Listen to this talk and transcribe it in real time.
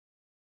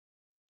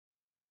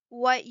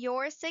What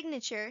your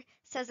signature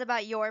says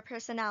about your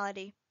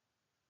personality.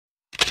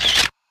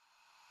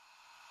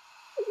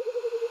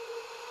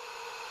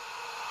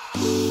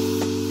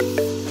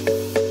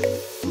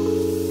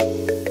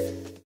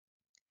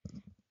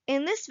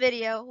 In this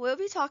video, we'll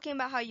be talking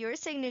about how your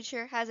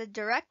signature has a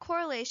direct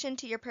correlation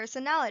to your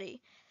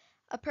personality.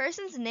 A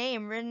person's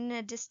name written in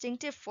a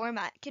distinctive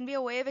format can be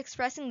a way of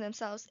expressing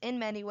themselves in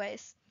many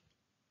ways.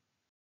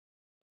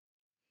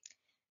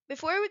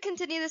 Before we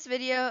continue this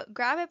video,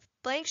 grab a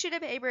blank sheet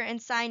of paper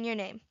and sign your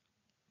name.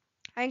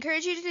 I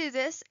encourage you to do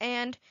this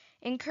and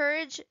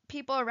encourage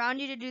people around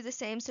you to do the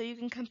same so you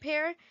can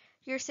compare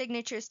your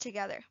signatures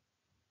together.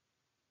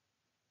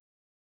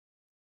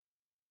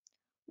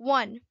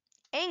 1.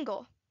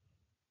 Angle.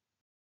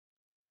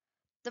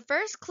 The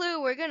first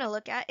clue we're going to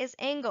look at is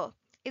angle.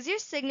 Is your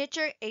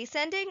signature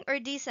ascending or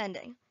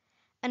descending?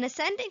 An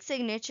ascending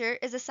signature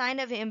is a sign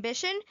of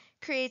ambition,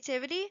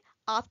 creativity,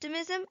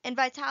 optimism, and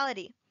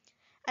vitality.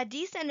 A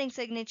descending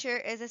signature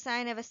is a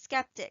sign of a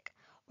skeptic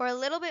or a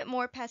little bit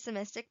more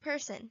pessimistic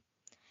person.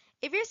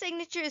 If your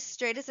signature is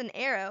straight as an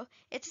arrow,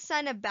 it's a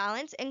sign of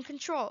balance and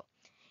control.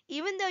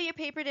 Even though your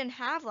paper didn't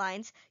have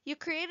lines, you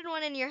created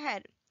one in your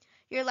head.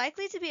 You're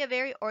likely to be a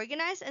very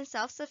organized and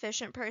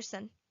self-sufficient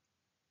person.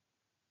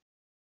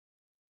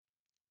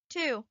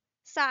 2.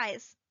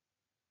 Size.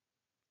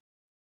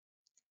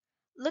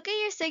 Look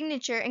at your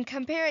signature and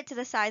compare it to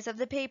the size of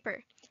the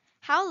paper.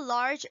 How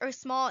large or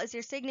small is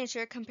your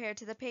signature compared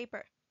to the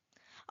paper?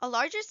 A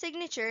larger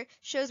signature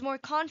shows more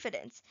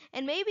confidence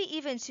and maybe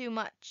even too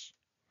much.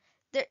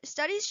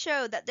 Studies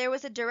show that there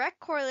was a direct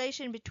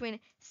correlation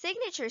between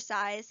signature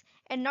size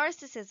and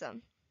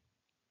narcissism.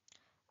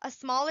 A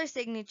smaller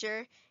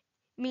signature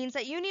means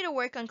that you need to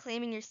work on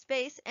claiming your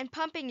space and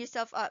pumping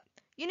yourself up.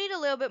 You need a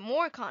little bit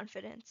more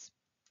confidence.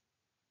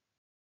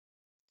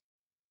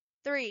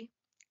 3.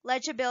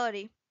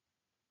 Legibility.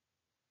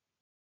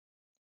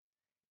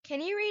 Can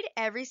you read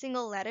every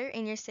single letter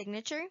in your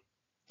signature?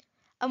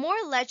 A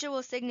more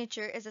legible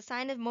signature is a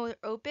sign of more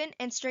open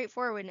and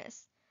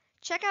straightforwardness.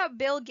 Check out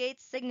Bill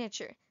Gates'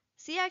 signature.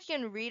 See how you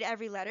can read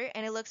every letter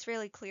and it looks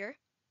really clear?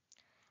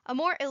 A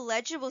more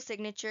illegible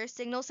signature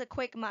signals a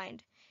quick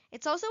mind.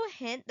 It's also a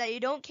hint that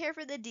you don't care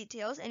for the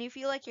details and you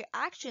feel like your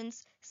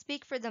actions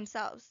speak for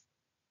themselves.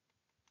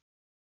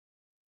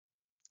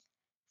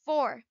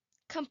 4.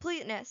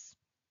 Completeness.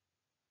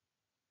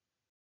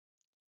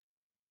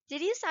 Did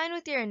you sign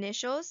with your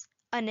initials,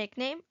 a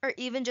nickname, or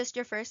even just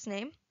your first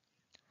name?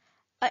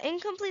 An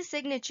incomplete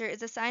signature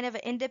is a sign of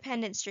an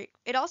independent streak.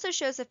 It also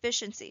shows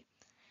efficiency.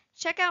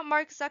 Check out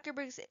Mark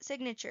Zuckerberg's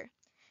signature.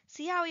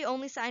 See how he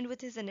only signed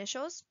with his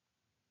initials?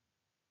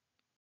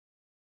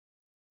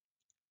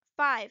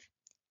 5.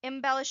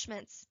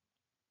 Embellishments.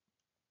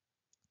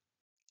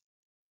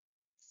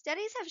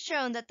 Studies have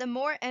shown that the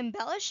more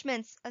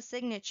embellishments a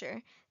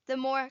signature, the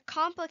more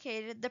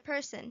complicated the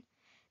person.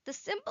 The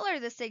simpler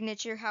the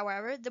signature,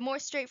 however, the more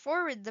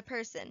straightforward the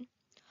person.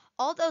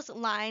 All those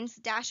lines,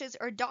 dashes,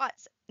 or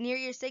dots near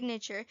your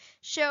signature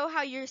show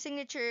how your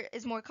signature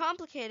is more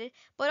complicated,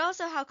 but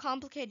also how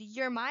complicated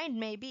your mind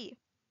may be.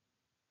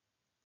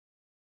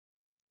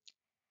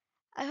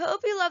 I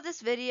hope you love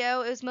this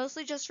video. It was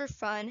mostly just for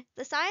fun.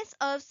 The science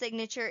of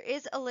signature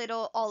is a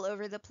little all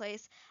over the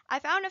place. I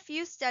found a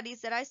few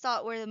studies that I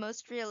thought were the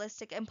most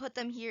realistic and put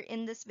them here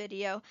in this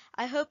video.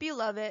 I hope you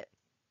love it.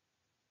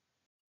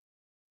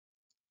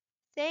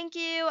 Thank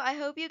you. I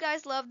hope you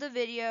guys loved the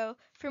video.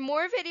 For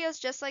more videos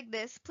just like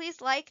this,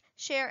 please like,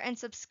 share, and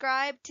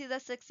subscribe to the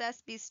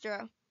Success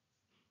Bistro.